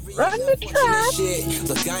Run the track.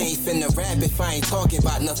 Look, I ain't finna rap if I ain't talking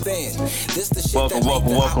about nothing. This the shit Welcome,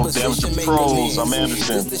 Damage to Pros. I'm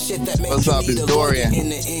Anderson. What's up, it's Dorian.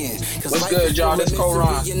 What's good, y'all? This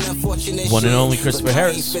Koran. One and only Christopher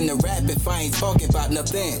Harris. This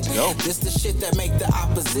the shit that make the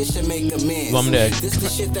opposition make amends. Want me to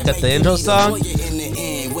cut the intro song?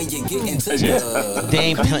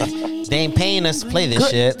 They ain't paying us to play this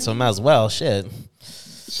shit, so might as well. Shit.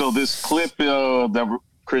 So this clip that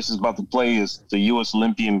Chris is about to play is the U.S.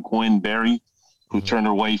 Olympian Gwen Berry, who turned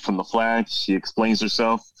away from the flag. She explains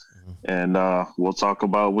herself, and we'll talk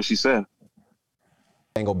about what she said.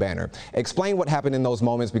 Angle banner. Explain what happened in those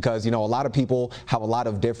moments, because, you know, a lot of people have a lot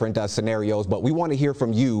of different scenarios, but we want to hear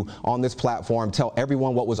from you on this platform. Tell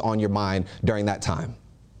everyone what was on your mind during that time.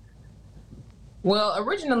 Well,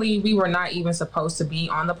 originally, we were not even supposed to be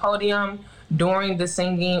on the podium during the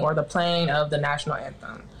singing or the playing of the national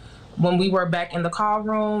anthem. When we were back in the call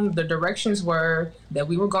room, the directions were that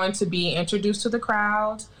we were going to be introduced to the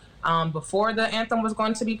crowd before the anthem was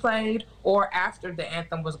going to be played or after the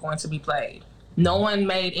anthem was going to be played. No one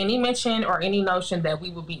made any mention or any notion that we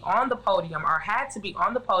would be on the podium or had to be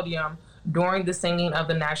on the podium during the singing of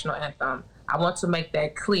the national anthem. I want to make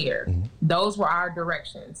that clear. Those were our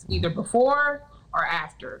directions, either before or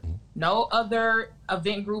after. No other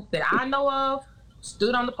event group that I know of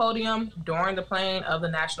stood on the podium during the playing of the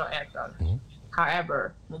national anthem.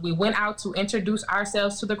 However, when we went out to introduce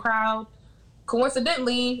ourselves to the crowd,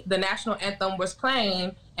 coincidentally, the national anthem was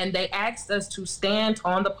playing and they asked us to stand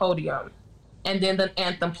on the podium. And then the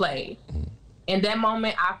anthem played. In that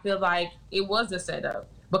moment, I feel like it was a setup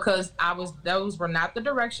because those were not the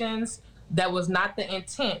directions. That was not the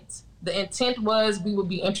intent. The intent was we would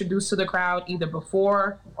be introduced to the crowd either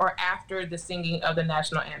before or after the singing of the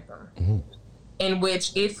national anthem. In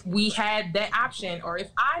which, if we had that option, or if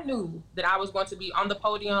I knew that I was going to be on the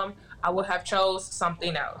podium, I would have chose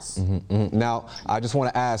something else. Now, I just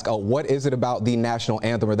want to ask, what is it about the national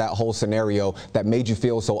anthem or that whole scenario that made you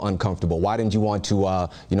feel so uncomfortable? Why didn't you want to,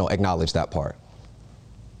 acknowledge that part?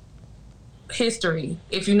 History.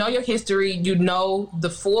 If you know your history, you know the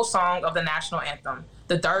full song of the national anthem.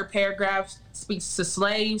 The third paragraph speaks to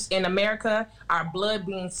slaves in America, our blood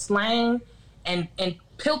being slain and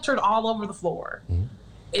pilfered all over the floor.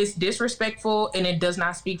 It's disrespectful and it does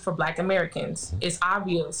not speak for Black Americans. It's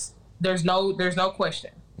obvious. There's no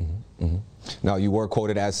question. Now, you were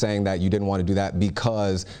quoted as saying that you didn't want to do that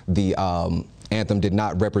because the anthem did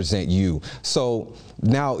not represent you. So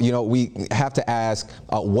now, we have to ask,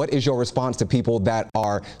 what is your response to people that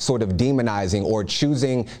are sort of demonizing or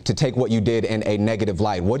choosing to take what you did in a negative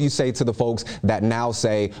light? What do you say to the folks that now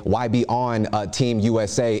say, why be on Team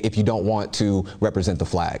USA if you don't want to represent the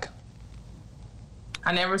flag?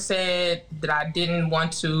 I never said that I didn't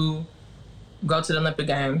want to go to the Olympic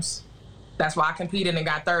Games. That's why I competed and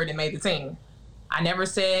got third and made the team. I never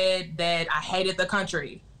said that I hated the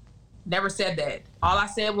country. Never said that. All I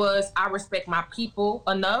said was I respect my people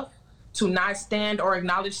enough to not stand or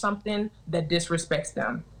acknowledge something that disrespects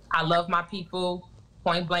them. I love my people,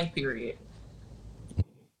 point blank, period.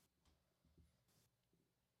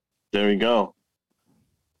 There we go.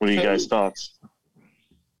 What are you guys' thoughts?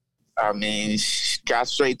 I mean, she got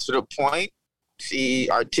straight to the point. She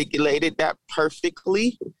articulated that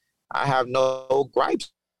perfectly. I have no gripes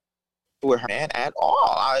with her, man, at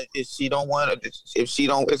all. If she don't,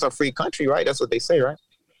 it's a free country, right? That's what they say, right?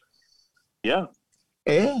 Yeah.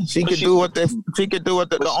 Yeah, she could do what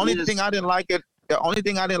the only thing I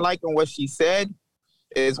didn't like in what she said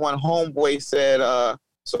is when Homeboy said,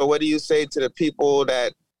 so what do you say to the people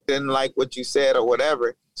that didn't like what you said or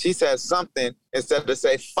whatever? She said something instead of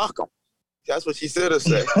say, fuck them. That's what she should have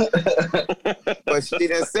said. But she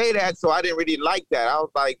didn't say that, so I didn't really like that. I was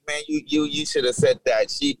like, man, you should have said that.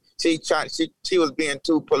 She was being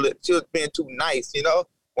too nice,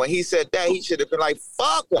 When he said that, he should have been like,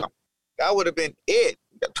 fuck him. That would have been it.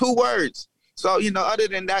 2 words. So, other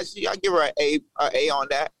than that, I give her an A on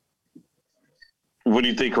that. What do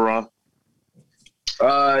you think, Karan?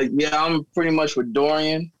 Yeah, I'm pretty much with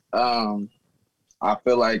Dorian. I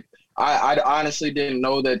feel like I honestly didn't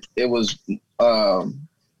know that it was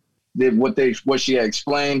what she had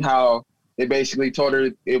explained, how they basically told her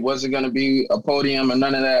it wasn't going to be a podium and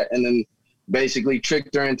none of that, and then basically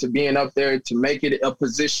tricked her into being up there to make it a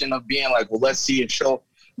position of being like, well, let's see it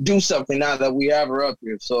do something now that we have her up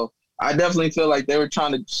here. So I definitely feel like they were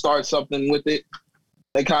trying to start something with it.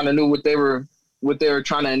 They kind of knew what they were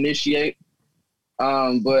trying to initiate.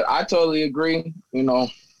 But I totally agree.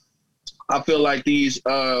 I feel like these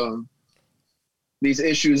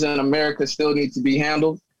issues in America still need to be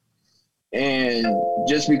handled. And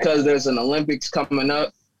just because there's an Olympics coming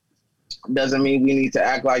up doesn't mean we need to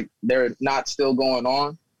act like they're not still going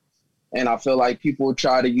on. And I feel like people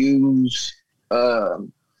try to use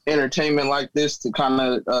entertainment like this to kind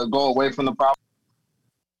of go away from the problem.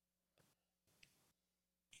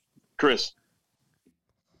 Chris.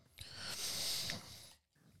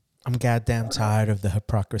 I'm goddamn tired of the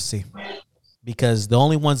hypocrisy, because the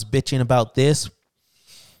only ones bitching about this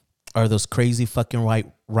are those crazy fucking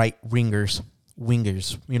right wingers.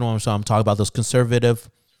 You know what I'm saying? I'm talking about those conservative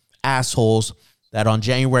assholes that on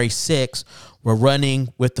January 6th were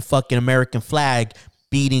running with the fucking American flag,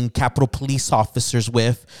 beating Capitol Police officers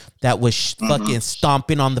with, that was fucking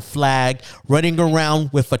stomping on the flag, running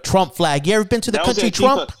around with a Trump flag. You ever been to the country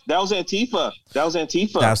Trump? That was Antifa.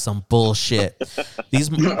 That's some bullshit. These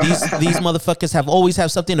motherfuckers always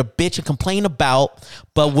have something to bitch and complain about,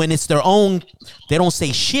 but when it's their own, they don't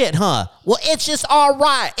say shit, huh? Well, it's just all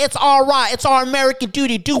right. It's all right. It's our American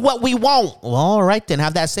duty. Do what we want. Well, all right, then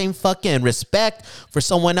have that same fucking respect for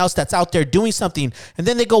someone else that's out there doing something. And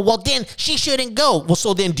then they go, well, then she shouldn't go. Well,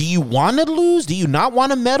 so then do you want to lose? Do you not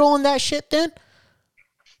want to medal in that shit then?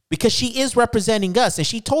 Because she is representing us. And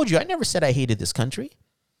she told you, I never said I hated this country.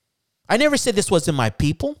 I never said this wasn't my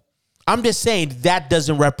people. I'm just saying that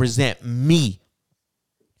doesn't represent me.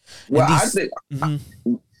 Well, I think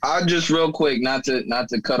I just real quick, not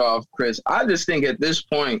to cut off Chris. I just think at this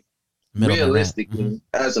point, realistically,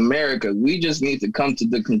 as America, we just need to come to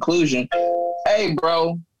the conclusion, hey,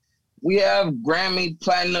 bro, we have Grammy,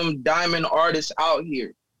 platinum, diamond artists out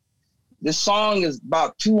here. This song is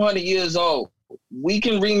about 200 years old. We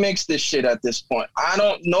can remix this shit at this point.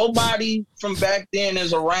 Nobody from back then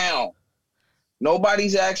is around.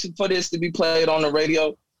 Nobody's asking for this to be played on the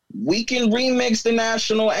radio. We can remix the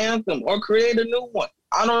national anthem or create a new one.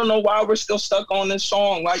 I don't know why we're still stuck on this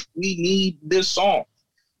song like we need this song.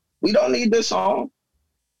 We don't need this song.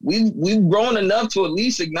 We've grown enough to at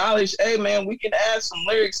least acknowledge, hey, man, we can add some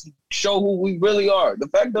lyrics and show who we really are. The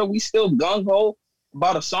fact that we still gung-ho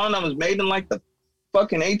about a song that was made in like the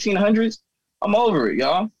fucking 1800s, I'm over it,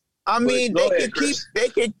 y'all. I mean, they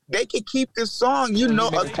could keep this song. You know,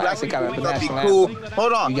 us black people gonna be cool.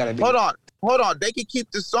 Hold on. They could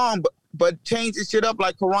keep the song, but change this shit up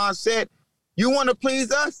like Karan said. You want to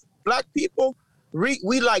please us, black people?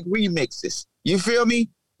 We like remixes. You feel me?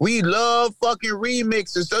 We love fucking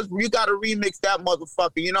remixes. You got to remix that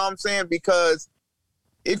motherfucker. You know what I'm saying? Because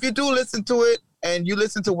if you do listen to it and you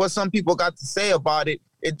listen to what some people got to say about it,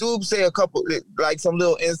 it do say a couple, like some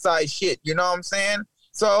little inside shit. You know what I'm saying?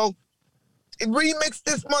 So remix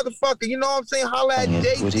this motherfucker. You know what I'm saying? Holla at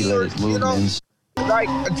Jay-Z or, you know, like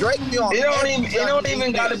Drake be on. It don't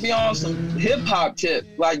even got to be on some hip hop tip.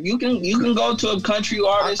 Like you can go to a country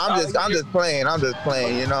artist. I'm just playing. You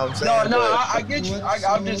know what I'm saying? No, I get you.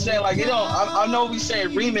 I'm just saying, like, I know we say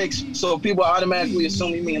remix, so people automatically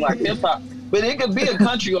assume you mean like hip hop. But it could be a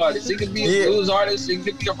country artist. It could be a blues artist. It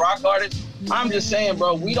could be a rock artist. I'm just saying,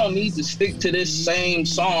 bro, we don't need to stick to this same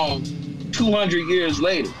song 200 years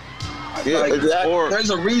later. Yeah, like, exactly. There's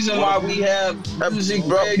a reason why we have music,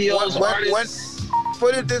 radios, artists.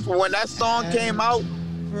 Put it this way, when that song came out,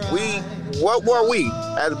 what were we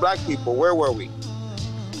as black people? Where were we?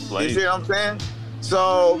 You see what I'm saying?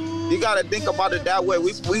 So you got to think about it that way.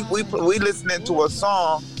 We listening to a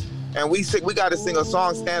song, and we got to sing a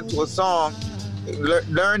song, stand to a song,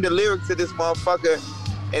 learn the lyrics to this motherfucker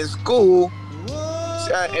in school,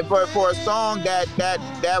 and for a song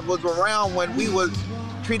that was around when we was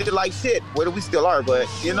treated like shit. Whether we still are, but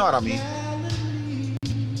you know what I mean.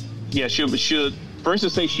 Yeah, should. For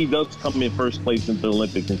instance, say she does come in first place in the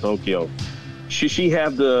Olympics in Tokyo. Should she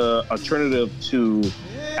have the alternative to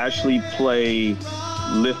actually play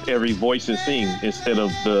Lift Every Voice and Sing instead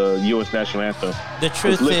of the U.S. national anthem? The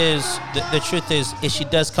truth is, if she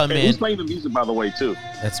does come in... Who's playing the music, by the way, too?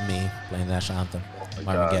 That's me playing the national anthem.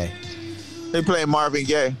 Marvin Gaye. They playing Marvin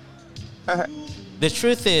Gaye. The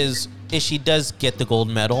truth is, if she does get the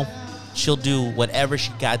gold medal, she'll do whatever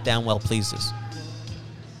she goddamn well pleases.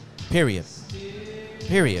 Period.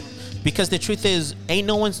 Because the truth is, ain't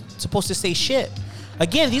no one supposed to say shit.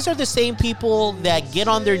 Again, these are the same people that get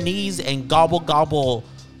on their knees and gobble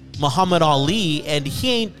Muhammad Ali, and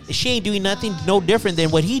she ain't doing nothing no different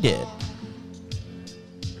than what he did.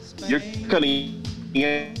 You're cutting.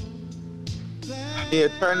 Yeah,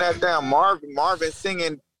 turn that down. Marvin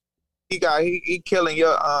singing. He killing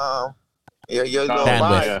your little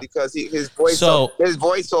vibe because his voice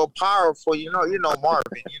so powerful. You know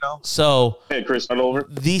Marvin. You know. So hey, Chris, start over.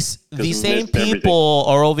 These same people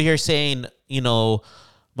are over here saying, you know,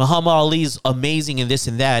 Muhammad Ali's amazing and this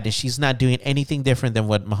and that, and she's not doing anything different than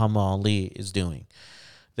what Muhammad Ali is doing.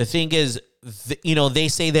 The thing is, they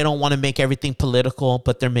say they don't want to make everything political,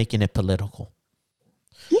 but they're making it political.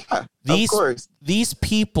 Yeah, of course. These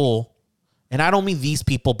people, and I don't mean these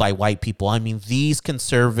people by white people. I mean these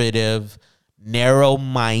conservative,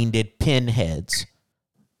 narrow-minded pinheads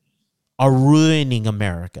are ruining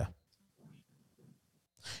America.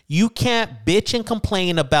 You can't bitch and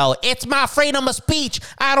complain about, it's my freedom of speech,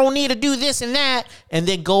 I don't need to do this and that, and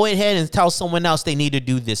then go ahead and tell someone else they need to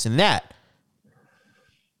do this and that.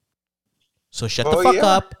 So shut the fuck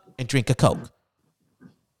up and drink a Coke.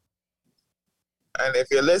 And if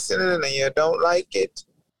you're listening and you don't like it,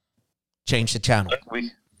 change the channel.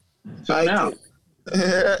 Tune out.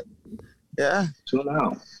 Yeah. Tune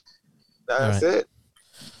out. That's it.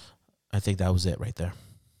 I think that was it right there.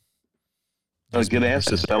 Good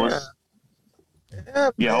answers, fellas.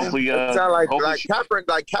 Yeah, hopefully. Sound like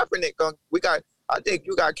Kaepernick. I think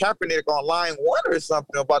you got Kaepernick on line 1 or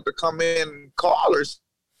something about to come in and call or something.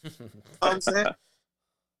 You know what I'm saying?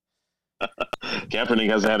 Kaepernick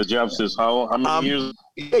hasn't had a job since how many years?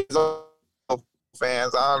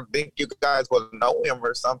 Fans, I don't think you guys will know him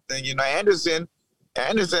or something. You know, Anderson,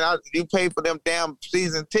 you pay for them damn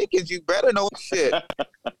season tickets. You better know shit.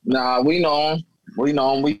 Nah, we know him. We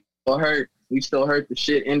still hurt. We still hurt. The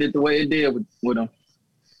shit ended the way it did with him.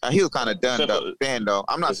 He was kind of done though.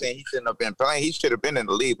 I'm not saying he shouldn't have been playing. He should have been in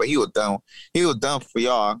the league, but he was done. He was done for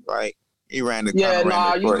y'all. Like he ran the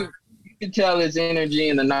you could tell his energy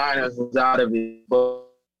in the Niners was out of it. But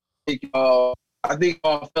I think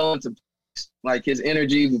all fell into place. Like his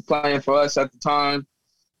energy was playing for us at the time,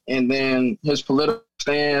 and then his political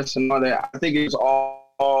stance and all that. I think it was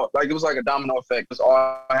all like it was like a domino effect. It was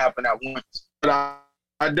all happened at once. But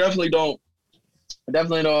I definitely don't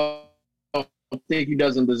think he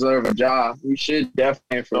doesn't deserve a job. We should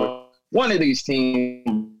definitely for one of these teams.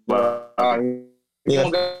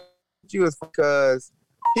 Just because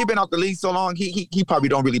he been out the league so long, he probably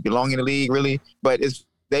don't really belong in the league, really. But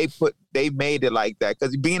they made it like that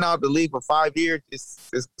because being out the league for 5 years is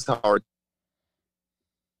hard.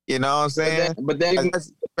 You know what I'm saying? But then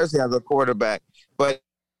especially as a quarterback. But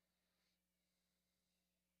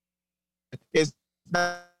it's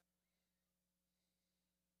not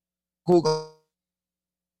who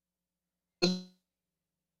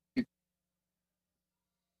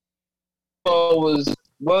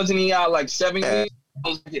wasn't he out like 7 years?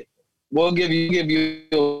 We'll give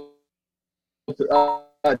you a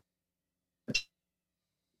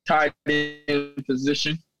tight end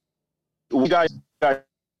position. We got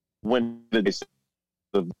when the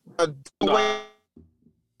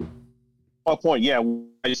point. Yeah,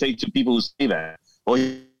 I say to people who say that. Well,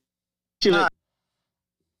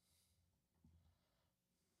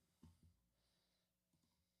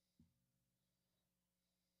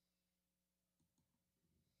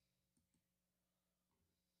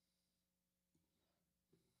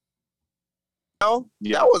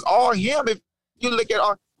 that was all him. If you look at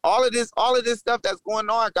all of this stuff that's going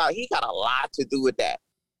on, he got a lot to do with that.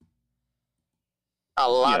 A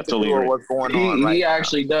lot to do with what's going on. He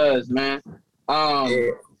actually does, man.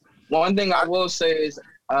 One thing I will say is,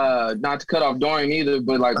 not to cut off Dorian either,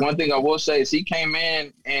 but like one thing I will say is he came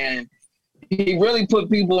in and he really put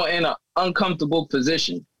people in an uncomfortable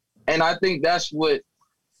position, and I think that's what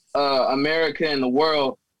America and the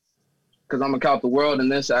world, because I'm gonna count the world in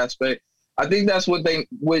this aspect. I think that's what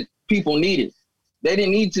people needed. They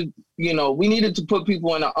didn't need to, we needed to put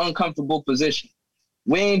people in an uncomfortable position.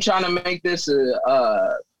 We ain't trying to make this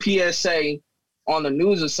a PSA on the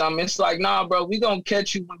news or something. It's like, nah, bro, we gonna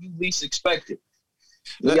catch you when you least expect it.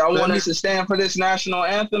 Y'all want us to stand for this national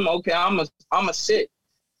anthem? Okay, I'm a sit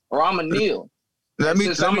or I'm a kneel.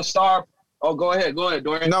 I'm a star. Oh, go ahead,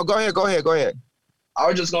 Dorian. No, go ahead. I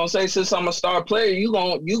was just gonna say, since I'm a star player, you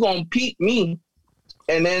gonna peep me.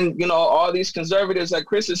 And then, all these conservatives like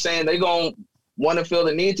Chris is saying, they going to want to feel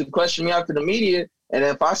the need to question me after the media. And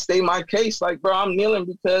if I state my case, like, bro, I'm kneeling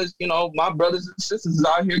because, my brothers and sisters is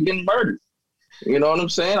out here getting murdered. You know what I'm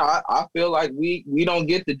saying? I feel like we don't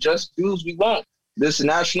get the just dues we want. This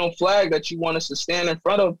national flag that you want us to stand in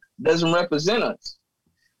front of doesn't represent us.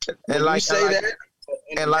 And like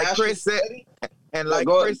Chris said,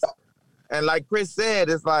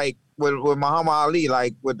 it's like with Muhammad Ali,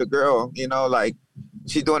 like with the girl, like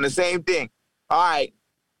she's doing the same thing. All right,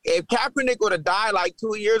 if Kaepernick would have died like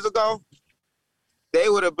 2 years ago, they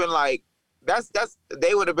would have been like,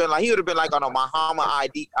 he would have been like on a Muhammad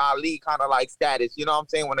Ali kind of like status. You know what I'm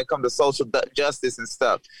saying? When it comes to social justice and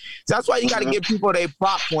stuff. So that's why you got to give people their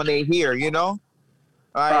props when they hear.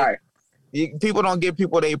 Right. People don't give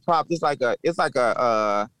people their props. It's like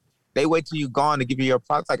a they wait till you gone to give you your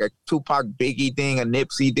props, like a Tupac Biggie thing, a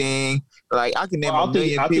Nipsey thing. Like I can name a million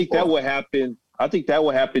people. I think that would happen. I think that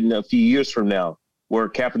will happen a few years from now, where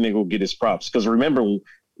Kaepernick will get his props. Because remember,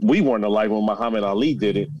 we weren't alive when Muhammad Ali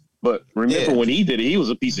did it. But remember when he did it, he was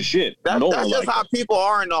a piece of shit. That's just how people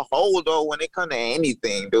are in the whole, though, when it comes to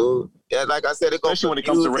anything, dude. Yeah, like I said, especially when it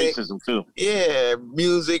comes to racism, too. Yeah,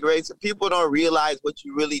 music, racism. People don't realize what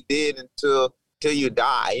you really did until you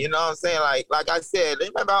die. You know what I'm saying? Like I said,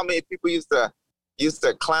 remember how many people used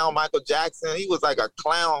to clown Michael Jackson? He was like a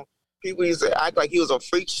clown. People used to act like he was a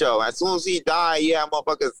freak show. As soon as he died, yeah,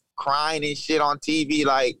 motherfuckers crying and shit on TV.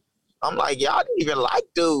 Like, I'm like, y'all didn't even like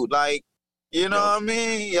dude. Like, you know what I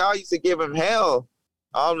mean? Y'all used to give him hell.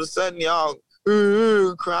 All of a sudden, y'all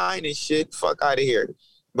crying and shit. Fuck out of here.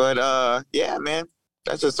 But, yeah, man,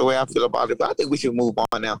 that's just the way I feel about it. But I think we should move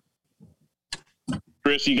on now.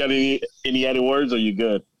 Chris, you got any added words, or you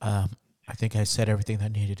good? I think I said everything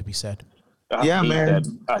that needed to be said. Yeah, man.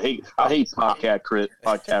 I hate podcast Chris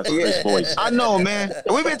voice. I know, man.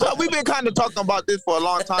 We've been kind of talking about this for a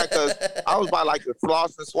long time because I was by like the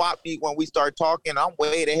floss and swap meet when we started talking. I'm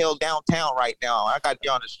way the hell downtown right now. I got to be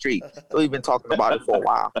on the street. So we've been talking about it for a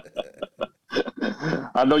while.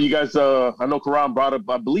 I know you guys. I know Karan brought up,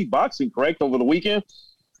 I believe, boxing, correct, over the weekend.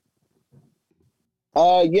 Yeah,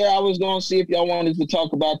 I was gonna see if y'all wanted to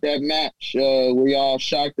talk about that match. Were y'all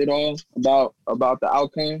shocked at all about the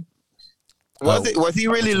outcome? Was he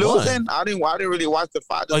really losing? I didn't really watch the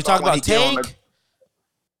fight. You talking about Tank?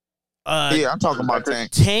 Yeah, I'm talking about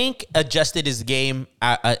Tank. Tank adjusted his game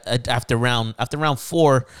after round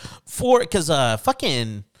 4 because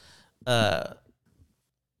fucking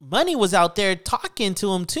Money was out there talking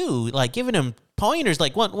to him too, like giving him pointers.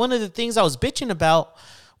 Like one of the things I was bitching about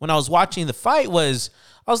when I was watching the fight was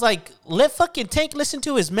I was like, let fucking Tank listen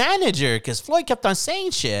to his manager because Floyd kept on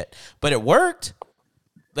saying shit, but it worked.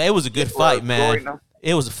 But it was a good fight, man.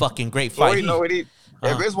 It was a fucking great fight. Floyd know what if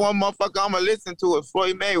it's one motherfucker I'm gonna listen to, it's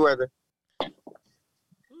Floyd Mayweather.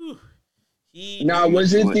 Now,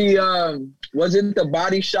 was it the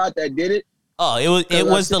body shot that did it? Oh, it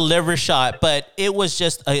was the liver shot, but it was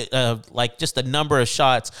just a number of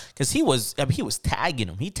shots because he was tagging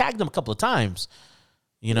him. He tagged him a couple of times,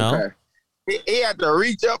 you know. Okay. He had to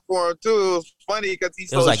reach up for him too. It was funny because he's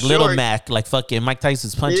so short. It was like short. Little Mac, like fucking Mike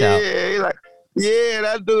Tyson's Punch Out. Yeah,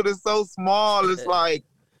 that dude is so small. It's like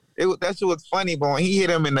that shit was funny, but when he hit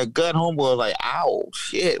him in the gut, homeboy was like, "Ow,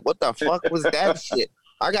 shit! What the fuck was that shit?"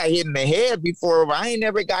 I got hit in the head before, but I ain't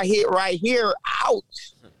never got hit right here.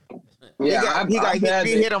 Ouch! Yeah, he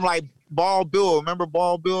hit him like Ball Bill. Remember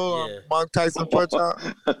Ball Bill? Yeah. Mike Tyson Punch Out.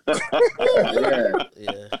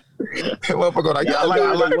 yeah. Motherfucker, like, I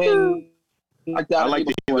like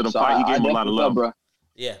the end of the fight. He gave him a lot of love, bro.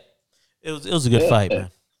 Yeah, it was a good fight, man.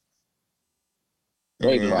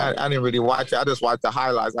 Yeah, I didn't really watch it. I just watched the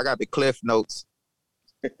highlights. I got the cliff notes.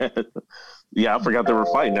 Yeah, I forgot they were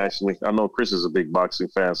fighting, actually. I know Chris is a big boxing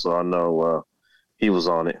fan, so I know he was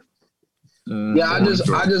on it. Yeah, I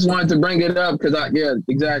just wanted to bring it up because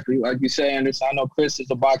exactly like you say, Anderson. I know Chris is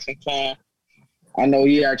a boxing fan. I know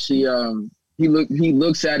he actually he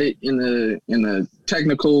looks at it in the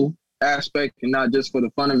technical aspect and not just for the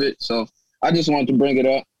fun of it. So I just wanted to bring it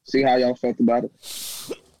up, see how y'all felt about it.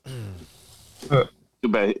 Too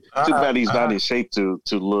bad he's not in shape to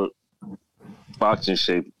look boxing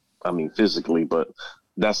shape. I mean, physically, but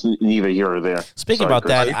that's neither here or there. Speaking about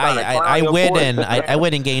that, I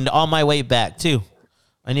went and gained all my weight back too.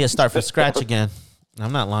 I need to start from scratch again.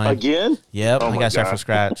 I'm not lying. Again? Yep, I gotta start from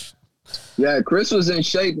scratch. Yeah, Chris was in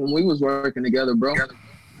shape when we was working together, bro.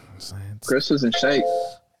 Chris was in shape.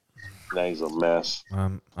 Now he's a mess.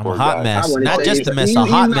 I'm a hot mess. Not just a mess, a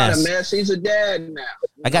hot mess. He's not a mess. He's a dad now.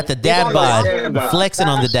 I got the dad bod. Flexing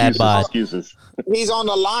on the dad bod. Excuses. He's on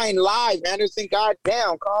the line live, Anderson.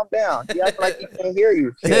 Goddamn, calm down. He acts like he can't hear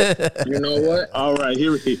you. Shit. You know what? All right,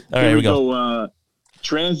 here we go.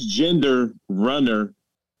 Transgender runner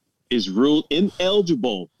is ruled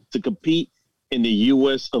ineligible to compete in the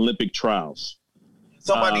U.S. Olympic trials.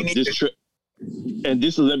 Somebody needs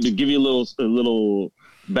this Olympic, give you a little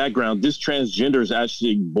background. This transgender is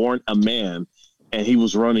actually born a man, and he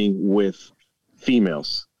was running with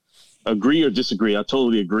females. Agree or disagree? I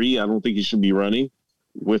totally agree. I don't think he should be running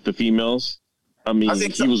with the females. I mean,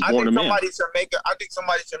 he was born a man. I think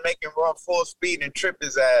somebody should make him run full speed and trip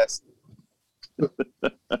his ass. Well,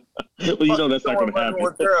 you know that's not going to happen.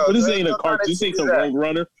 But this ain't a cartoon. This ain't a Road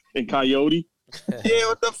Runner and Coyote. Yeah,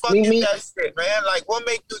 what the fuck is that shit, man? Like, what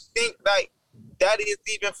makes you think like that is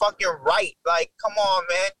even fucking right? Like, come on,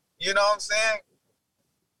 man. You know what I'm saying?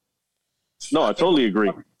 No, I totally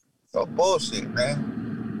agree. So bullshit,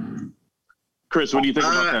 man. Chris, what do you think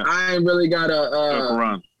about that? I ain't really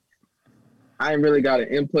got an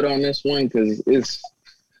input on this one because it's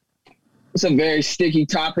a very sticky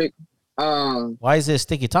topic. Why is it a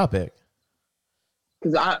sticky topic?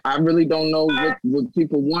 Because I really don't know what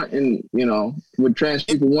people want and, what trans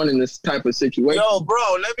people want in this type of situation. Yo,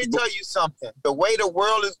 bro, let me tell you something. The way the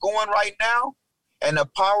world is going right now and the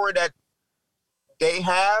power that they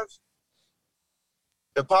have,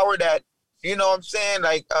 the power that, you know what I'm saying?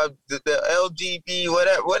 Like the LGB,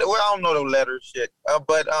 whatever, I don't know the letter shit.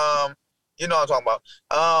 But you know what I'm talking about.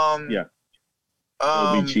 Yeah.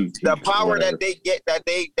 The power that they get, that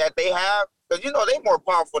they have, because, they more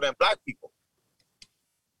powerful than black people.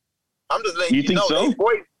 I'm just letting you know. So?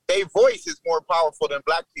 Their voice is more powerful than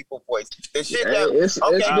black people's voice. The shit that it's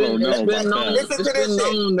been known. Listen to this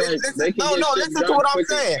shit. Listen to what I'm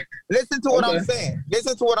saying. Listen to what I'm saying.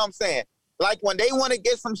 Listen to what I'm saying. Like when they want to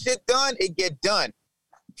get some shit done, it get done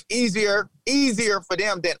easier for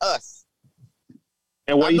them than us.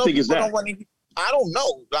 And why do you think is that? I don't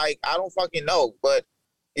know. Like I don't fucking know. But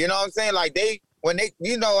you know what I'm saying? Like they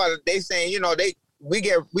saying we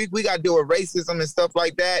got to deal with racism and stuff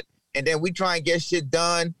like that. And then we try and get shit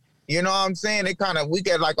done. You know what I'm saying? We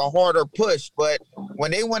get like a harder push. But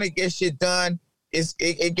when they want to get shit done,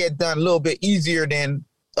 it get done a little bit easier than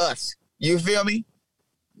us. You feel me?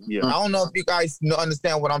 Yeah. I don't know if you guys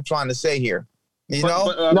understand what I'm trying to say here. You know?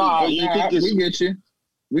 We get you.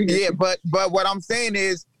 But what I'm saying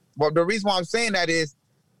is, the reason why I'm saying that is,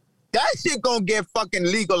 that shit gonna get fucking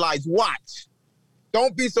legalized. Watch.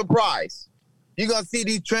 Don't be surprised. You're gonna see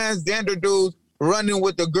these transgender dudes running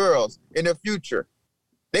with the girls in the future.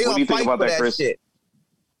 They gonna fight for that shit.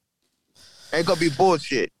 Ain't gonna be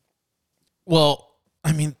bullshit. Well,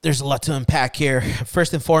 I mean, there's a lot to unpack here.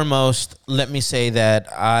 First and foremost, let me say that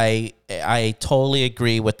I totally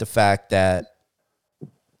agree with the fact that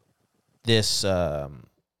this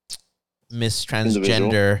Miss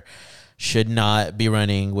Transgender should not be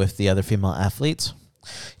running with the other female athletes.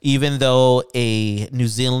 Even though a New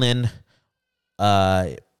Zealand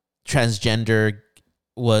transgender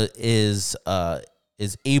is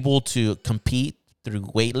able to compete through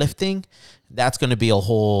weightlifting, that's going to be a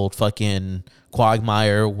whole fucking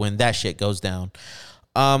quagmire when that shit goes down.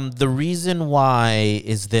 The reason why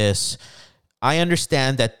is this: I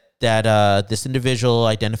understand that this individual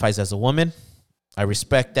identifies as a woman. I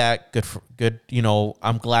respect that. Good.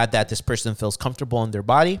 I'm glad that this person feels comfortable in their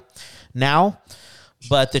body now.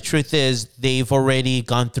 But the truth is, they've already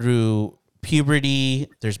gone through puberty.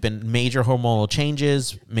 There's been major hormonal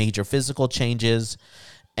changes, major physical changes,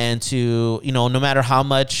 and no matter how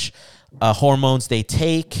much hormones they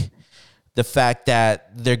take, the fact that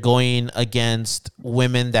they're going against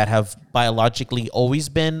women that have biologically always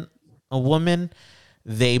been a woman,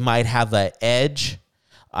 they might have an edge.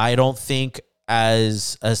 I don't think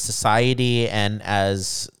as a society and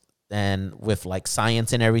with like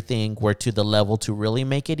science and everything, we're to the level to really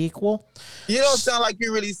make it equal. You don't sound like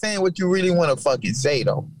you're really saying what you really want to fucking say,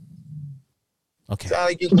 though. Okay. Sound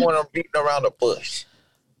like you're going on beating around the bush.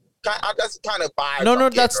 That's kind of vibe. No,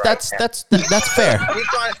 that's fair.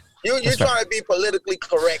 You're trying to be politically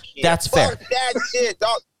correct here. That's fair. Fuck that shit,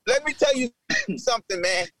 dog. Let me tell you something,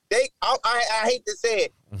 man. I hate to say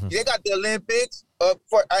it. Mm-hmm. They got the Olympics,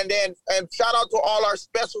 and shout out to all our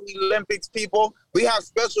Special Olympics people. We have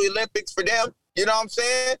Special Olympics for them. You know what I'm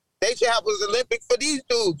saying? They should have an Olympic for these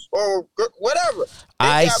dudes or whatever.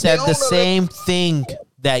 I said the same thing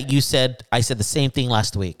that you said. I said the same thing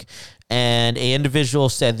last week. And an individual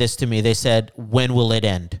said this to me. They said, when will it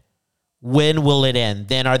end? When will it end?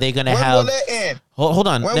 Then are they going to have... When will it end? Hold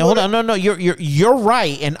on. Hold on. No. You're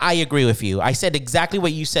right, and I agree with you. I said exactly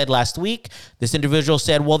what you said last week. This individual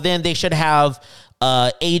said, well, then they should have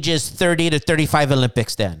ages 30 to 35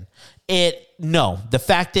 Olympics then. No. The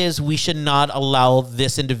fact is, we should not allow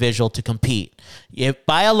this individual to compete. If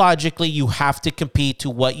biologically, you have to compete to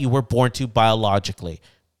what you were born to biologically.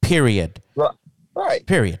 Period. Right.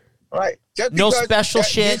 Period. Right. No special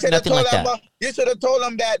shit, nothing like that. You should have told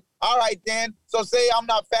them that, all right, then. So say I'm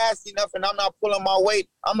not fast enough and I'm not pulling my weight.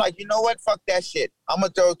 I'm like, you know what? Fuck that shit. I'm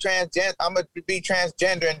going to be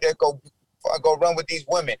transgender and then go run with these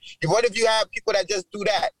women. What if you have people that just do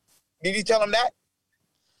that? Did you tell them that?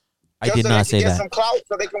 I did not say that. Get some clout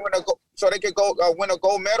so they can win a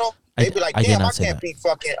gold medal. They'd be like, damn, I can't beat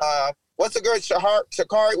fucking what's the girl,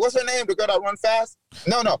 Shakari? What's her name? The girl that run fast?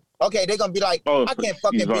 No. Okay, they're gonna be like, I can't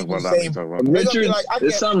fucking beat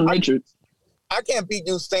Usain. Richards. I can't beat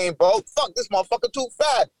Usain Bolt. Fuck, this motherfucker too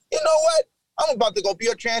fast. You know what? I'm about to go be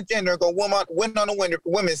a transgender and go win on the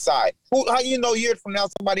women's side. How you know years from now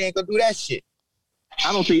somebody ain't gonna do that shit?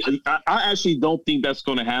 I don't think. I actually don't think that's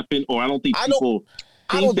going to happen, or I don't think people.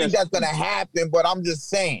 I don't think that's going to happen, but I'm just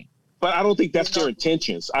saying. But I don't think that's their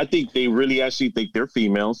intentions. I think they really actually think they're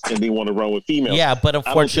females and they want to run with females. Yeah, but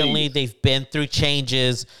unfortunately, they've been through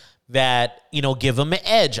changes that, you know, give them an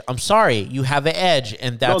edge. I'm sorry, you have an edge,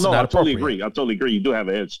 and that's not appropriate. I totally agree. You do have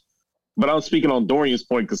an edge. But I'm speaking on Dorian's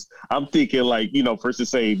point because I'm thinking, like, you know, first to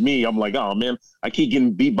say me, I'm like, oh, man, I keep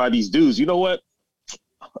getting beat by these dudes. You know what?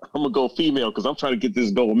 I'm going to go female because I'm trying to get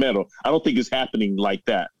this gold medal. I don't think it's happening like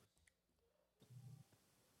that.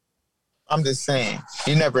 I'm just saying,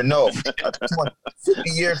 you never know. 50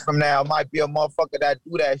 years from now, might be a motherfucker that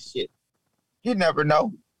do that shit. You never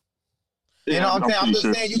know. You know what I'm saying? I'm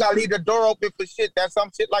just saying you gotta leave the door open for shit. That some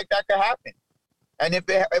shit like that could happen. And if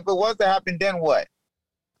it was to happen, then what?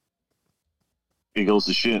 It goes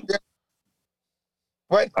to shit.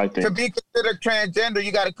 What? I think. To be considered transgender,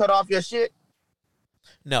 you gotta cut off your shit?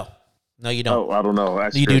 No, you don't. Oh, I don't know.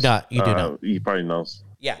 You do not. You do not. He probably knows.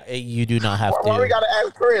 Yeah, you do not have to. Why we gotta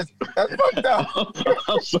ask Chris? That's fucked up.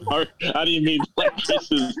 I'm sorry. I didn't mean like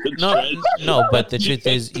Chris is the no, but the truth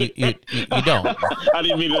is, you don't. I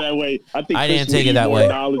didn't mean it that way. I think I Chris didn't take it that way.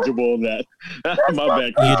 Knowledgeable of that. My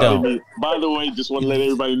bad. You don't. By the way, just want to let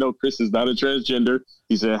everybody know Chris is not a transgender.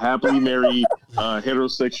 He's a happily married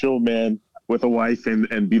heterosexual man with a wife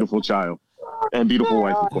and beautiful child and beautiful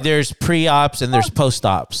wife. There's pre-ops and there's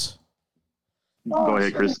post-ops. Go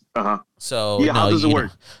ahead, Chris. So yeah, how does it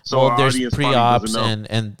work? So well, there's pre-ops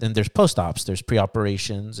and there's post-ops. There's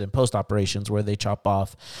pre-operations and post-operations where they chop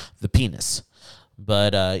off the penis.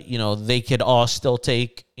 But you know, they could all still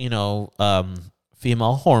take, you know,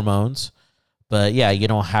 female hormones. But yeah, you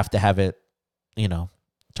don't have to have it, you know,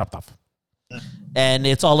 chopped off. And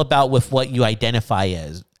it's all about with what you identify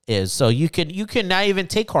as is. So you can not even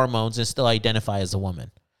take hormones and still identify as a woman.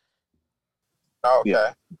 Okay.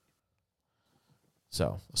 Yeah.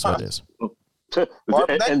 So that's what it is.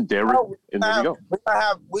 And there we go. We're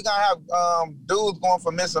gonna have dudes going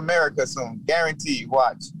for Miss America soon. Guaranteed.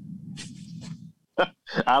 Watch.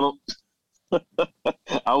 I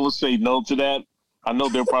would say no to that. I know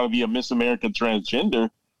there'll probably be a Miss America transgender.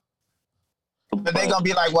 But they're gonna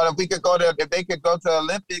be like, well, if they could go to the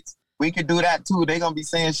Olympics, we could do that too. They're gonna be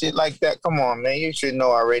saying shit like that. Come on, man. You should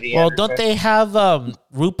know already. Well, don't they have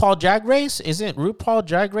RuPaul Drag Race? Isn't RuPaul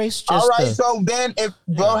Drag Race just... All right, so then if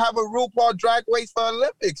they'll have a RuPaul Drag Race for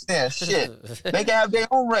Olympics, then shit. They can have their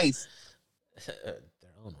own race. Their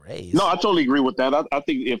own race? No, I totally agree with that. I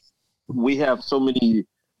think if we have so many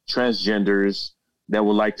transgenders that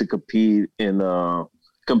would like to compete in a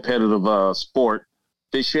competitive sport,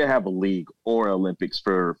 they should have a league or Olympics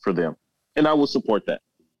for them. And I will support that.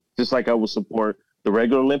 Just like I would support the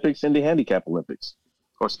regular Olympics and the handicap Olympics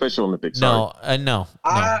or Special Olympics. No, I'm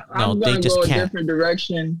they just go can't. A different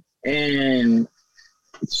direction, and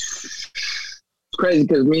it's crazy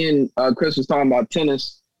because me and Chris was talking about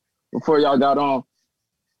tennis before y'all got on.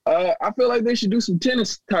 I feel like they should do some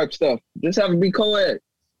tennis type stuff. Just have it be co-ed.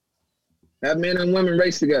 Have men and women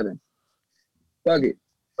race together. Fuck it.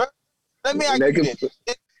 Let me ask you this.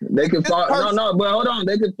 They could fall. But hold on.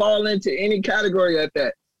 They could fall into any category at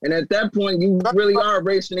that. And at that point, you really are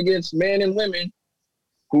racing against men and women,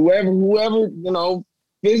 whoever, you know,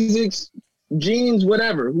 physics, genes,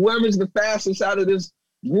 whatever. Whoever's the fastest out of this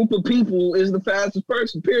group of people is the fastest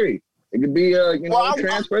person, period. It could be a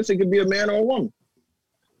trans person. It could be a man or a woman.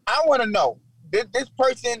 I want to know, this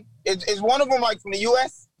person, is one of them like from the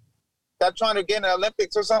U.S.? That trying to get in the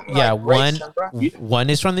Olympics or something? Yeah, like one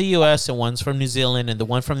is from the U.S. and one's from New Zealand, and the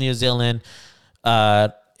one from New Zealand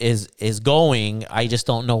is going. I just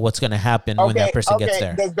don't know what's going to happen when that person gets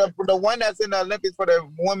there. The one that's in the Olympics for the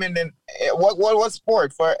women, and what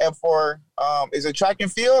sport for is it track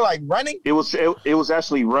and field, like running? It was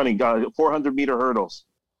actually running. 400-meter hurdles.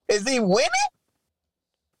 Is he winning?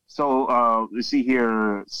 So you see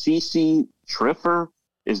here, CC Triffer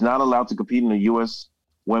is not allowed to compete in the U.S.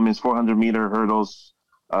 women's 400-meter hurdles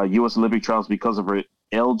U.S. Olympic trials because of her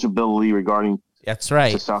eligibility regarding that's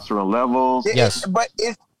right testosterone levels. Yes, but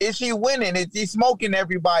is he winning? Is he smoking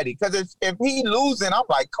everybody? Because if he losing, I'm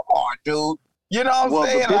like, come on, dude. You know what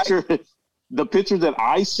I'm saying? The picture that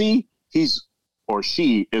I see, he's or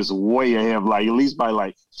she is way ahead, like at least by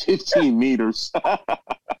like 15 meters.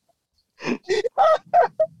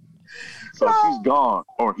 So she's gone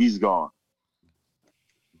or he's gone.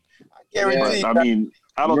 I mean,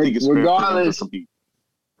 I don't think it's fair for them to compete.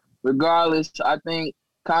 Regardless, I think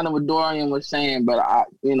kind of what Dorian was saying, but I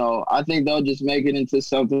think they'll just make it into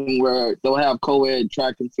something where they'll have co-ed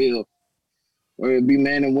track and field, where it'd be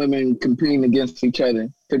men and women competing against each other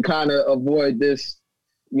to kind of avoid this,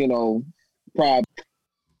 problem.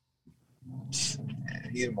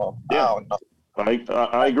 He's more. Yeah. I don't know.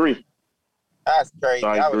 I agree. That's crazy.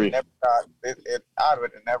 I agree. Would have never thought. I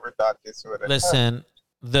would have never thought this would have. Listen,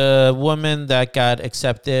 the woman that got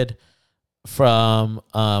accepted from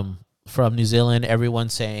New Zealand, everyone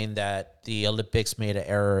saying that the Olympics made an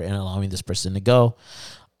error in allowing this person to go.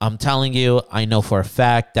 I'm telling you, I know for a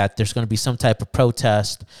fact that there's going to be some type of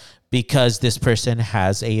protest because this person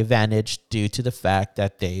has an advantage due to the fact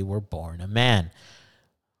that they were born a man.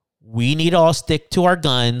 We need to all stick to our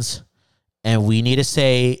guns, and we need to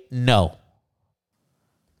say no.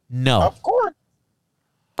 No. Of course.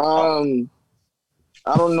 I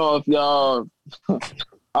don't know if y'all, I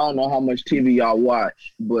don't know how much TV y'all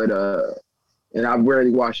watch, but and I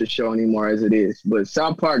rarely watch the show anymore as it is. But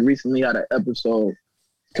South Park recently had an episode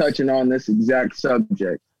touching on this exact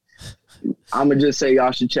subject. I'm gonna just say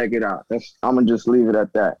y'all should check it out. I'm gonna just leave it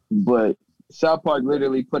at that. But South Park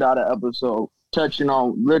literally put out an episode touching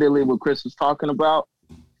on literally what Chris was talking about.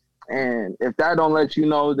 And if that don't let you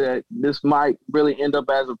know that this might really end up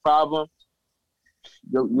as a problem,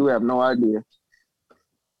 you have no idea.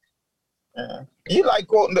 Yeah.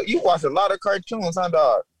 You watch a lot of cartoons, huh,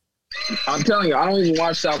 dog? I'm telling you, I don't even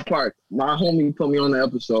watch South Park. My homie put me on the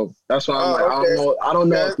episode. That's why I'm okay. I don't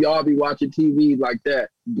know if y'all be watching TV like that,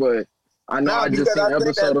 but I know I just seen an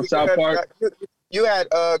episode of South Park. You had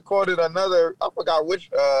quoted another, I forgot which.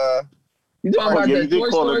 You talking about that Toy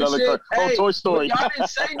Story shit? Hey, Toy Story. Y'all didn't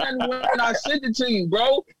say nothing when I sent it to you,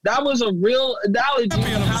 bro. That was a real analogy.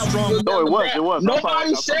 It was.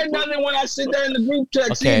 Nobody said nothing when I sent that in the group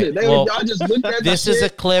text either. Well, I just looked at this the is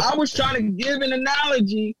shit. a clip. I was trying to give an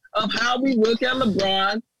analogy of how we look at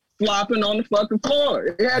LeBron flopping on the fucking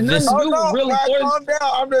floor. It had nothing to do with really calm down.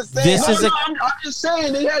 I'm just saying. I'm just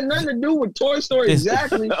saying it had nothing to do with Toy Story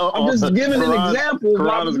exactly. I'm just giving an example.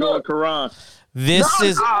 Quran is going Quran.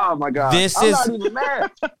 Oh my God! I'm not even mad.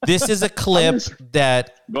 This is a clip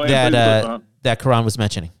that Karan was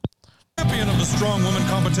mentioning. Champion of the strong woman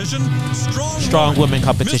competition. Strong woman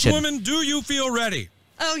competition. Miss Women, do you feel ready?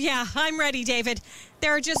 Oh yeah, I'm ready, David.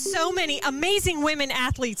 There are just so many amazing women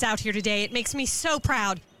athletes out here today. It makes me so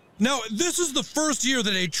proud. Now, this is the first year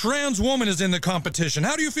that a trans woman is in the competition.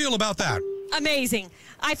 How do you feel about that? Amazing.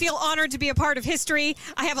 I feel honored to be a part of history.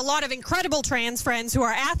 I have a lot of incredible trans friends who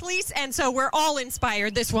are athletes, and so we're all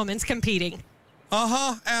inspired this woman's competing.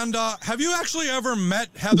 Uh-huh. And have you actually ever met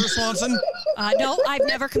Heather Swanson? No, I've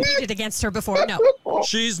never competed against her before, no.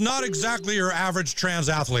 She's not exactly your average trans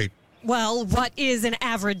athlete. Well, what is an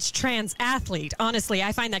average trans athlete? Honestly,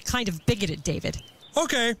 I find that kind of bigoted, David.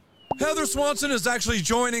 Okay. Heather Swanson is actually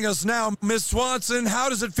joining us now. Miss Swanson, how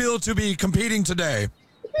does it feel to be competing today?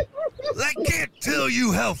 I can't tell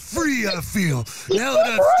you how free I feel now that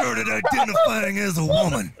I've started identifying as a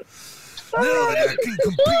woman. Now that I can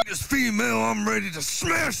compete as female, I'm ready to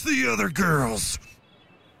smash the other girls.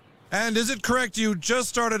 And is it correct you just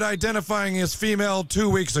started identifying as female 2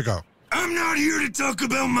 weeks ago? I'm not here to talk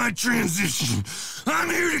about my transition. I'm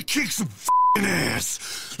here to kick some f***ing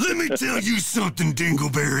ass. Let me tell you something,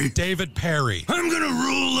 Dingleberry. David Perry. I'm gonna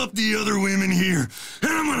roll up the other women here,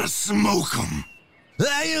 and I'm gonna smoke them.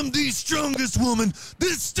 I am the strongest woman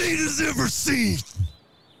this state has ever seen.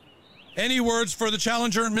 Any words for the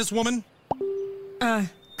challenger, Miss Woman?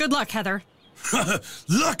 Good luck, Heather.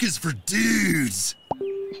 Luck is for dudes.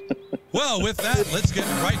 Well, with that, let's get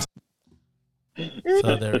right.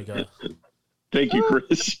 So there we go. Thank you,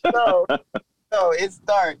 Chris. No, it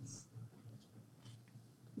starts.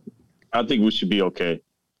 I think we should be okay.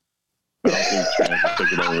 I don't think trans will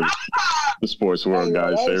take it over the sports world,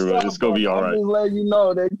 guys. Everybody, it's gonna be all right. I'm just letting you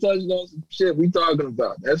know they touched on some shit we talking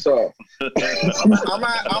about. That's all. I'm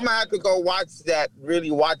gonna have to go watch that.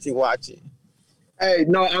 Really watch it. Hey,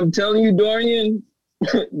 no, I'm telling you, Dorian,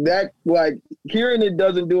 that like hearing it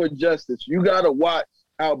doesn't do it justice. You gotta watch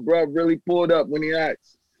how bruh really pulled up when he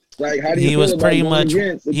asked. Like, how do you He feel was about pretty going much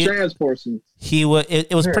against a trans person?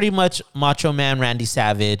 It was pretty much Macho Man Randy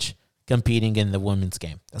Savage competing in the women's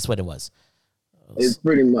game. That's what it was. It's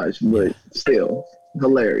pretty much, but still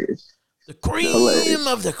hilarious. The cream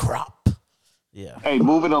of the crop. Yeah. Hey,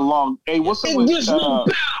 moving along. Hey, what's up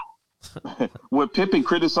with Pippen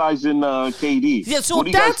criticizing KD? Yeah, so what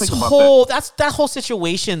do you guys think about that whole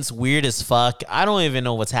situation's weird as fuck. I don't even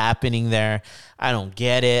know what's happening there. I don't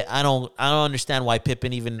get it. I don't understand why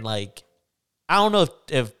Pippen even like. I don't know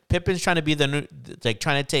if Pippen's trying to be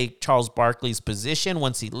trying to take Charles Barkley's position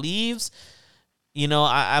once he leaves. You know,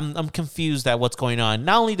 I'm confused at what's going on.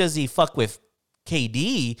 Not only does he fuck with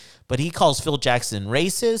KD, but he calls Phil Jackson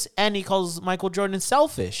racist and he calls Michael Jordan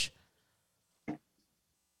selfish.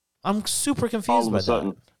 I'm super confused by that.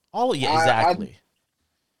 Sudden. Oh yeah, exactly.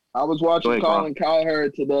 I was watching Colin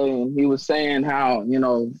Cowherd today, and he was saying how,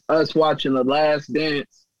 us watching the Last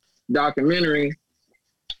Dance documentary,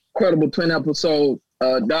 incredible 10-episode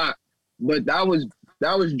doc, but that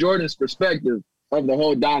was Jordan's perspective of the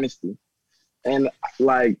whole dynasty. And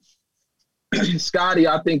like Scotty,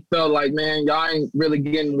 I think felt like, man, y'all ain't really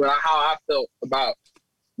getting how I felt about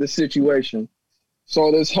the situation.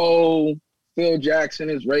 So this whole Phil Jackson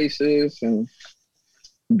is racist and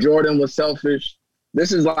Jordan was selfish.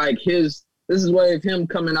 This is way of him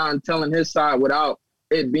coming out and telling his side without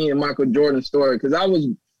it being Michael Jordan's story. Because that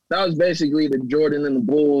was basically the Jordan and the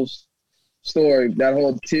Bulls story, that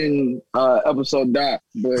whole 10 episode doc.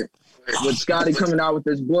 But with Scotty coming out with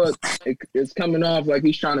this book, it's coming off like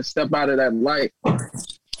he's trying to step out of that light.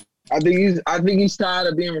 I think he's tired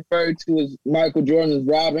of being referred to as Michael Jordan's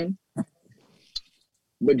Robin.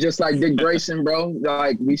 But just like Dick Grayson, bro,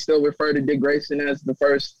 like we still refer to Dick Grayson as the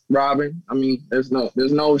first Robin. I mean, there's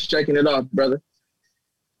no shaking it off, brother.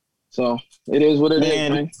 So it is what it is,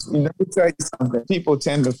 man. Let me tell you something. People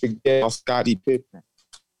tend to forget about Scottie Pippen.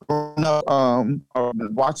 Growing up,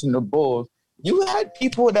 watching the Bulls, you had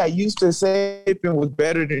people that used to say Pippen was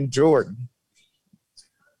better than Jordan.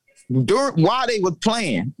 While they were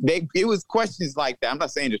playing, it was questions like that. I'm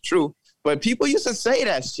not saying the truth, but people used to say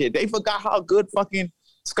that shit. They forgot how good fucking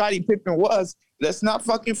Scottie Pippen was. Let's not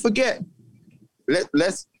fucking forget.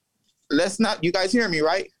 Let's not. You guys hear me,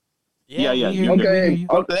 right? Yeah. Okay.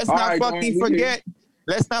 Let's not fucking forget.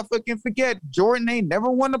 Let's not fucking forget. Jordan ain't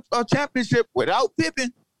never won a championship without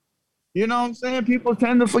Pippen. You know what I'm saying? People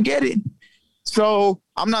tend to forget it. So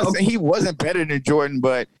I'm not saying he wasn't better than Jordan,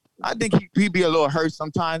 but I think he'd be a little hurt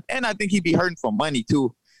sometimes, and I think he'd be hurting for money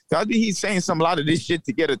too. So I think he's saying a lot of this shit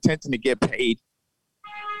to get attention, to get paid.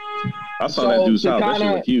 I saw that dude's house. That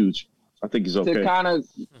shit was huge. I think he's okay. To kind of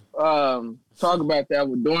talk about that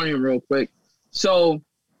with Dorian real quick. So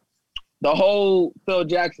the whole Phil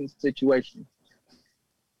Jackson situation.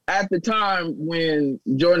 At the time when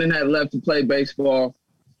Jordan had left to play baseball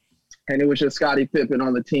and it was just Scottie Pippen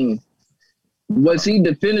on the team, was he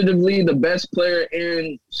definitively the best player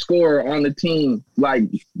and scorer on the team? Like,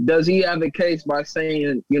 does he have a case by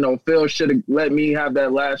saying, Phil should have let me have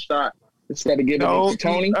that last shot instead of giving it to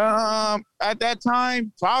Tony? At that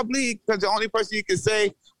time, probably, because the only person you could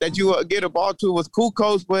say that you would get a ball to was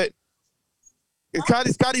Kukoc, but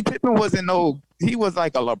Scottie Pippen he was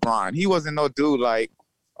like a LeBron. He wasn't no dude like,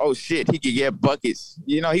 oh shit, he could get buckets.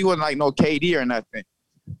 He wasn't like no KD or nothing.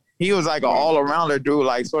 He was like an all-arounder dude,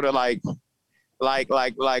 like sort of like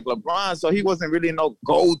LeBron. So he wasn't really no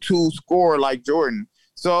go-to scorer like Jordan.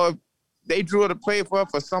 So if they drew the play for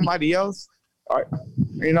somebody else, all right,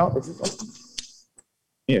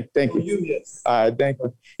 yeah, thank you. Yes. Thank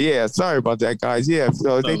you. Yeah, sorry about that, guys. Yeah,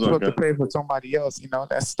 so if they drew up the play for somebody else,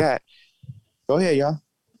 that's that. Go ahead, y'all.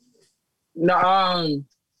 No,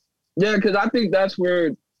 yeah, because I think that's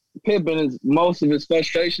where Pippen is most of his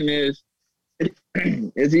frustration is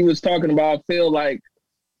he was talking about Phil, like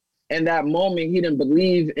in that moment he didn't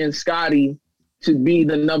believe in Scotty to be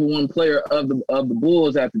the number one player of the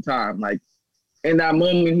Bulls at the time. Like in that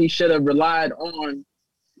moment he should have relied on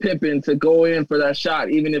Pippen to go in for that shot,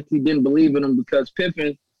 even if he didn't believe in him, because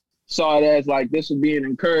Pippen saw it as like, this would be an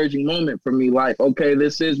encouraging moment for me. Like, okay,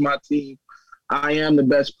 this is my team. I am the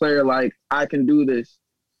best player. Like, I can do this.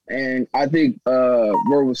 And I think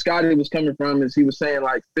where Scotty was coming from is he was saying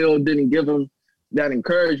like Phil didn't give him that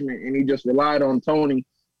encouragement and he just relied on Tony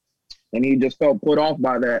and he just felt put off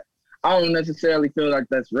by that. I don't necessarily feel like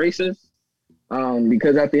that's racist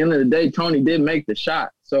because at the end of the day, Tony did make the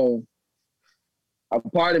shot. So a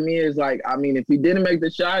part of me is like, I mean, if he didn't make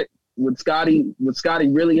the shot, would Scotty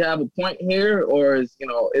really have a point here, or is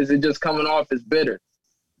it just coming off as bitter?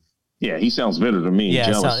 Yeah, he sounds bitter to me.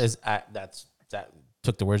 Yeah, jealous. that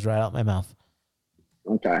took the words right out of my mouth.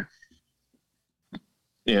 Okay.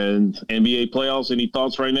 And NBA playoffs, any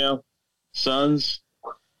thoughts right now? Suns,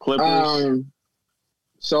 Clippers?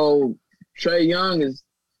 So Trae Young is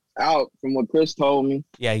out from what Chris told me.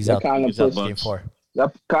 Yeah, he's out. He's out game 4.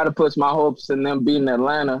 That kind of puts my hopes in them beating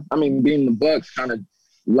beating the Bucks kind of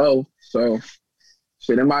low. So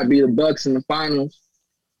it might be the Bucks in the finals.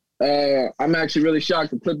 I'm actually really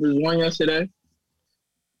shocked the Clippers won yesterday.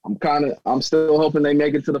 I'm still hoping they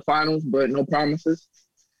make it to the finals, but no promises.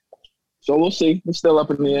 So we'll see. It's still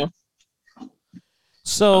up in the air.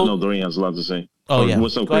 So I know Dorian has a lot to say. Oh yeah.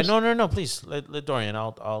 What's up, Chris? No. Please let Dorian.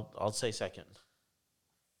 I'll say second.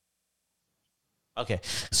 Okay.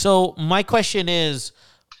 So my question is,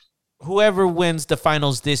 whoever wins the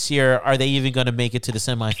finals this year, are they even going to make it to the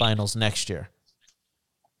semifinals next year?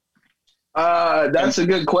 That's a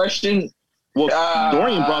good question. Well,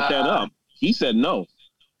 Dorian brought that up. He said no.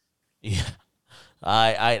 Yeah,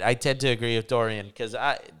 I tend to agree with Dorian because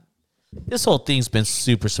this whole thing's been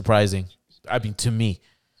super surprising. I mean, to me,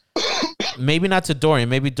 maybe not to Dorian.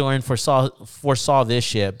 Maybe Dorian foresaw this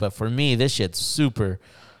shit, but for me, this shit's super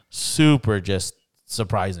just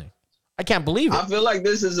surprising. I can't believe it. I feel like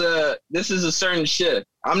this is a certain shift.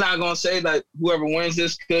 I'm not gonna say that whoever wins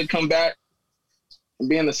this could come back and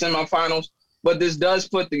be in the semifinals, but this does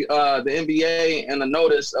put the NBA in a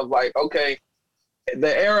notice of like, okay,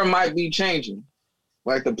 the era might be changing.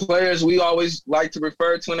 Like the players we always like to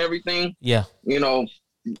refer to and everything. Yeah. You know,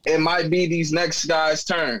 it might be these next guys'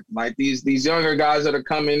 turn. Like these younger guys that are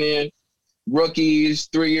coming in, rookies,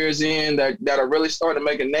 3 years in, that are really starting to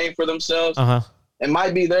make a name for themselves. Uh-huh. It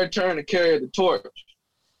might be their turn to carry the torch.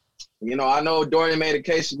 You know, I know Dorian made a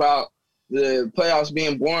case about the playoffs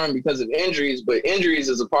being boring because of injuries, but injuries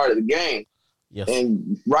is a part of the game. Yes.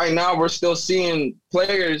 And right now we're still seeing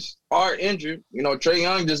players are injured. You know, Trae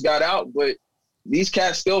Young just got out, but these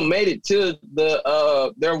cats still made it to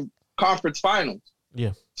their conference finals.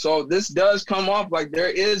 Yeah. So this does come off like there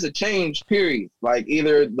is a change period. Like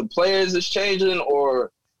either the players is changing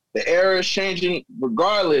or the era is changing.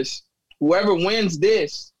 Regardless, whoever wins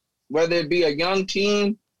this, whether it be a young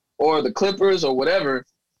team or the Clippers or whatever,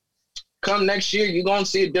 come next year, you're gonna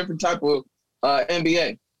see a different type of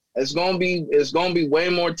NBA. It's gonna be way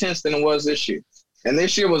more tense than it was this year. And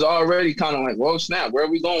this year was already kind of like, whoa, snap, where are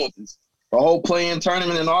we going with this? The whole play-in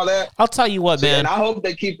tournament and all that. I'll tell you what, man. And I hope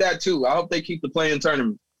they keep that too. I hope they keep the play-in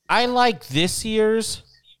tournament. I like this year's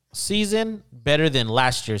season better than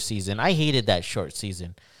last year's season. I hated that short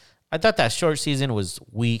season. I thought that short season was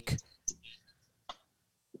weak.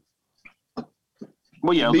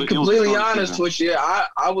 Well, yeah. To be completely honest with you,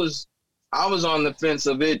 I was on the fence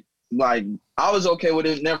of it. Like I was okay with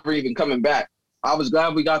it never even coming back. I was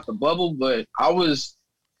glad we got the bubble, but I was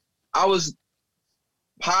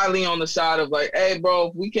highly on the side of like, hey, bro,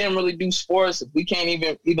 if we can't really do sports, if we can't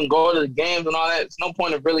even go to the games and all that, it's no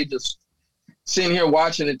point of really just sitting here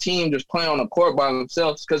watching a team just play on a court by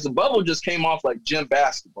themselves because the bubble just came off like gym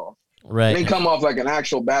basketball. Right. It didn't come off like an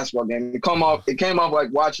actual basketball game. It came off like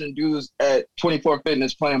watching dudes at 24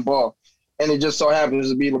 Fitness playing ball. And it just so happens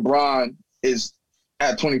to be LeBron is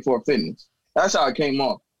at 24 Fitness. That's how it came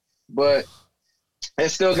off. But it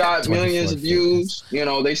still got millions of views. You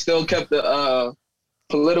know, they still kept the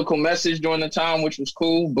political message during the time, which was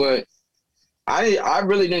cool. But I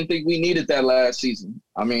really didn't think we needed that last season.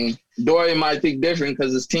 I mean, Dorian might think different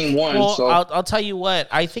because his team won. Well, so I'll tell you what.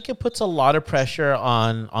 I think it puts a lot of pressure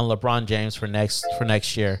on LeBron James for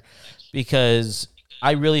next year because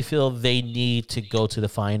I really feel they need to go to the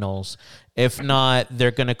finals. If not,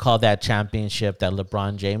 they're going to call that championship that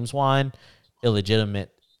LeBron James won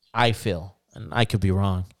illegitimate, I feel. And I could be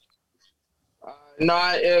wrong.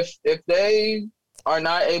 If they are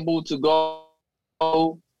not able to go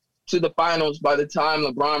to the finals by the time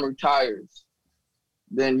LeBron retires,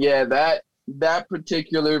 then yeah, that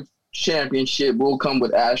particular championship will come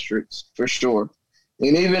with asterisks for sure.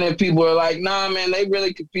 And even if people are like, nah, man, they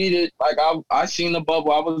really competed. Like I seen the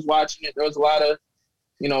bubble, I was watching it. There was a lot of,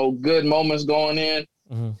 good moments going in.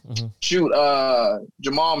 Mm-hmm, mm-hmm. Shoot,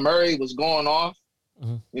 Jamal Murray was going off.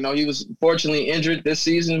 Mm-hmm. He was fortunately injured this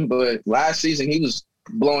season, but last season he was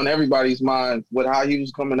blowing everybody's mind with how he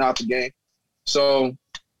was coming out the game. So,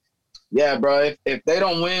 yeah, bro, if they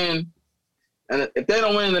don't win, and if they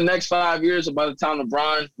don't win in the next 5 years, or by the time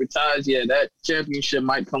LeBron retires, yeah, that championship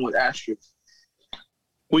might come with asterisks.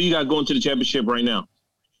 Who you got going to the championship right now,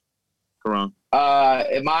 Karan?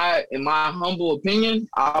 In my humble opinion,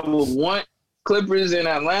 I would want Clippers in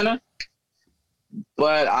Atlanta,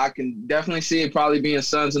 but I can definitely see it probably being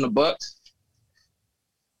Suns and the Bucks.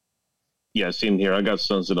 Yeah, same here. I got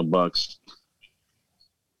Suns and the Bucks,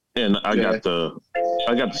 and I got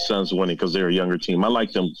the Suns winning because they're a younger team. I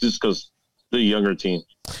like them just because they're a younger team.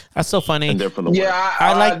 That's so funny. And they're from the yeah,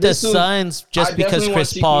 I like the Suns just because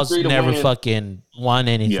Chris Paul's never fucking won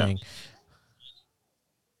anything. Yeah.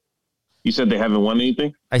 You said they haven't won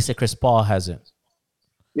anything? I said Chris Paul hasn't.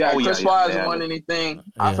 Yeah, Chris Paul hasn't won anything.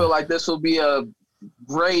 Yeah. I feel like this will be a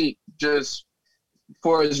great just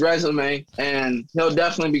for his resume, and he'll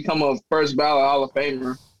definitely become a first ballot Hall of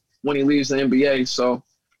Famer when he leaves the NBA. So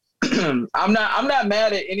I'm not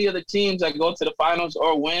mad at any of the teams that go to the finals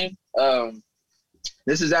or win.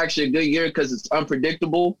 This is actually a good year because it's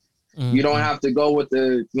unpredictable. Mm-hmm. You don't have to go with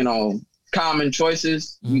the common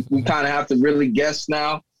choices. Mm-hmm. We kind of have to really guess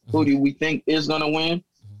now. Who do we think is going to win?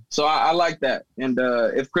 So I like that. And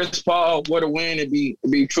if Chris Paul were to win, it'd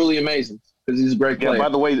be truly amazing because he's a great player. Yeah.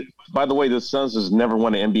 By the way, the Suns has never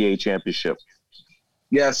won an NBA championship.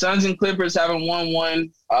 Yeah, Suns and Clippers haven't won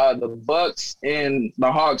one. The Bucks and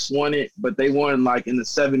the Hawks won it, but they won like in the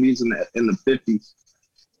 70s and in the 50s.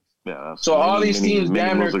 Yeah. So all these teams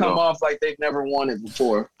damn near come off like they've never won it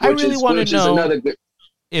before. I really want to know another good.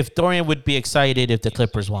 If Dorian would be excited if the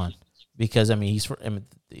Clippers won, because I mean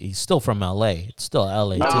he's still from LA. It's still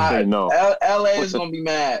LA. No. LA is gonna be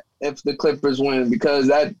mad if the Clippers win because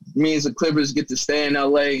that means the Clippers get to stay in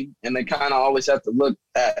LA and they kind of always have to look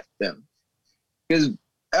at them because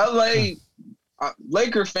LA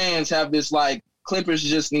Laker fans have this like Clippers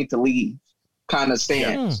just need to leave kind of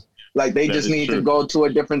stance. Like they just need to go to a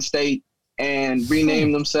different state and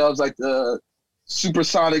rename themselves like the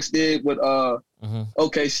Supersonics did with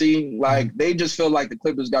OKC. Like they just feel like the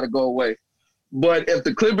Clippers got to go away. But if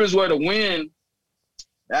the Clippers were to win,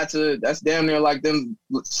 that's damn near like them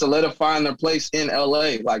solidifying their place in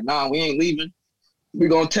LA. Like, nah, we ain't leaving. We're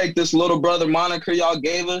gonna take this little brother moniker y'all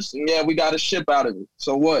gave us, and yeah, we got a ship out of it.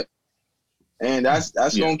 So what? And that's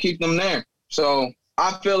gonna keep them there. So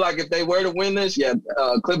I feel like if they were to win this,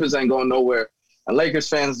 Clippers ain't going nowhere. And Lakers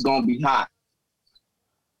fans is gonna be hot.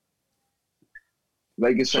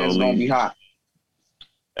 Lakers fans gonna be hot.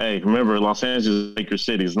 Hey, remember, Los Angeles, Lakers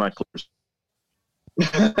City is not Clippers.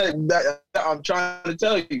 I'm trying to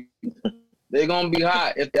tell you, they're gonna be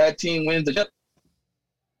hot if that team wins the chip,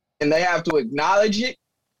 and they have to acknowledge it,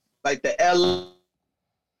 like the LA,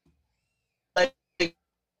 like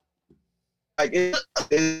it's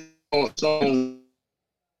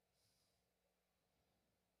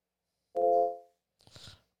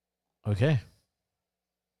okay.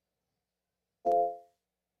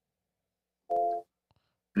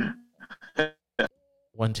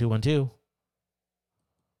 One, two, 1, 2.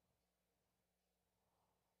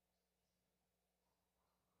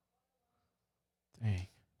 Dang.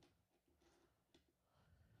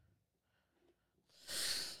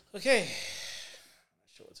 Okay. Not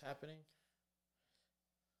sure what's happening.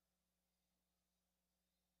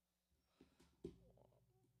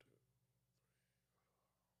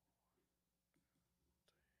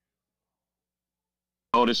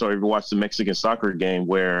 Notice or ever watch the Mexican soccer game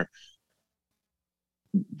where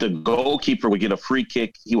the goalkeeper would get a free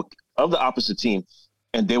kick of the opposite team,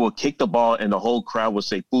 and they would kick the ball, and the whole crowd would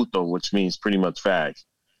say "puto," which means pretty much fag.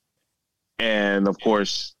 And of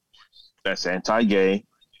course, that's anti-gay,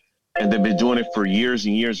 and they've been doing it for years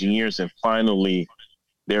and years and years, and finally,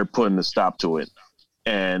 they're putting a stop to it.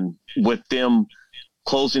 And with them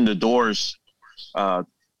closing the doors to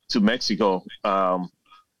Mexico,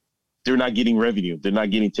 they're not getting revenue. They're not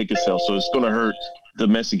getting ticket sales, so it's going to hurt the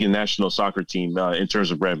Mexican national soccer team in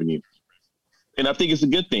terms of revenue. And I think it's a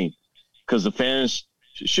good thing because the fans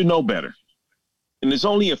should know better. And there's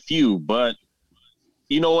only a few, but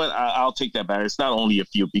you know what? I'll take that back. It's not only a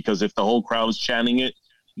few because if the whole crowd is chanting it,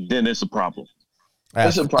 then it's a problem.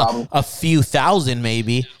 That's a problem. A few thousand,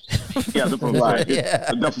 maybe. Yeah, right.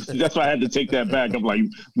 That's why I had to take that back. I'm like,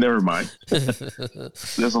 never mind.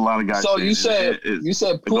 There's a lot of guys. So you said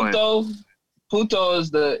puto. Puto is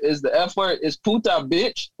the F word. Is puta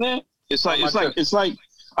bitch? Man? It's like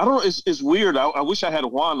I don't know. It's weird. I wish I had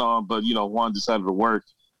Juan on, but Juan decided to work.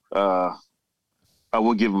 I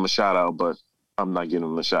will give him a shout out, but I'm not giving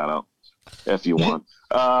him a shout out. F you, Juan.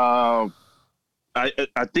 I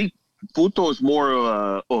think puto is more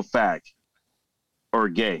of a fag or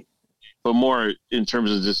gay, but more in terms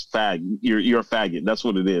of just fag. You're a faggot. That's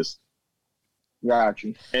what it is. Got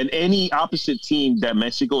you. And any opposite team that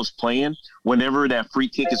Mexico is playing, whenever that free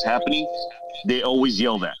kick is happening, they always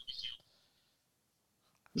yell that.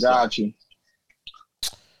 Got you.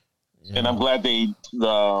 And I'm glad the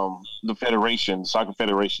federation, soccer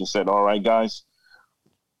federation, said, "All right, guys,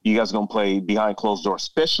 you guys are gonna play behind closed doors,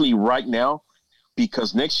 especially right now,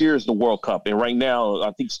 because next year is the World Cup, and right now,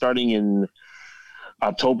 I think starting in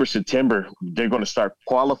October, September, they're going to start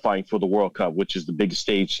qualifying for the World Cup, which is the biggest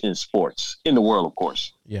stage in sports in the world, of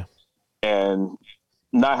course. Yeah. And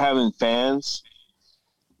not having fans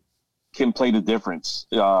can play the difference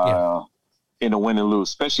in a win and lose,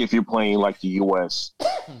 especially if you're playing like the U.S.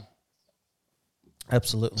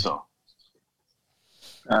 Absolutely. So,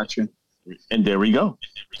 gotcha. And there we go.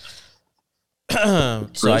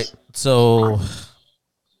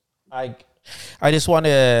 I just want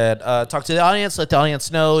to talk to the audience, let the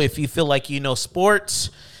audience know if you feel like you know sports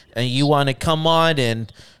and you want to come on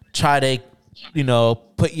and try to,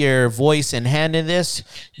 put your voice and hand in this,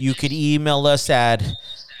 you could email us at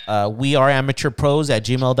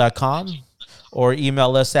weareamateurpros@gmail.com or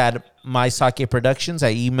email us at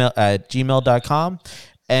mysakeproductions@gmail.com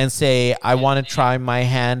and say, I want to try my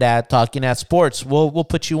hand at talking at sports. We'll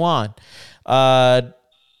put you on.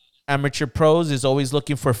 Amateur Pros is always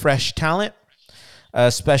looking for fresh talent.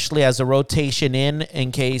 especially as a rotation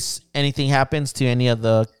in case anything happens to any of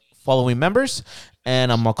the following members.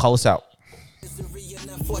 And I'm going to call us out.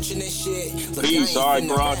 Peace. All right,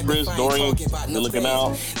 Karan, Chris, Dorian, you're looking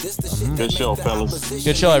out. Good show, fellas.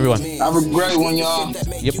 Good show, everyone. Have a great one, y'all.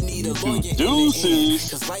 Yep.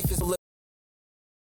 Deuces.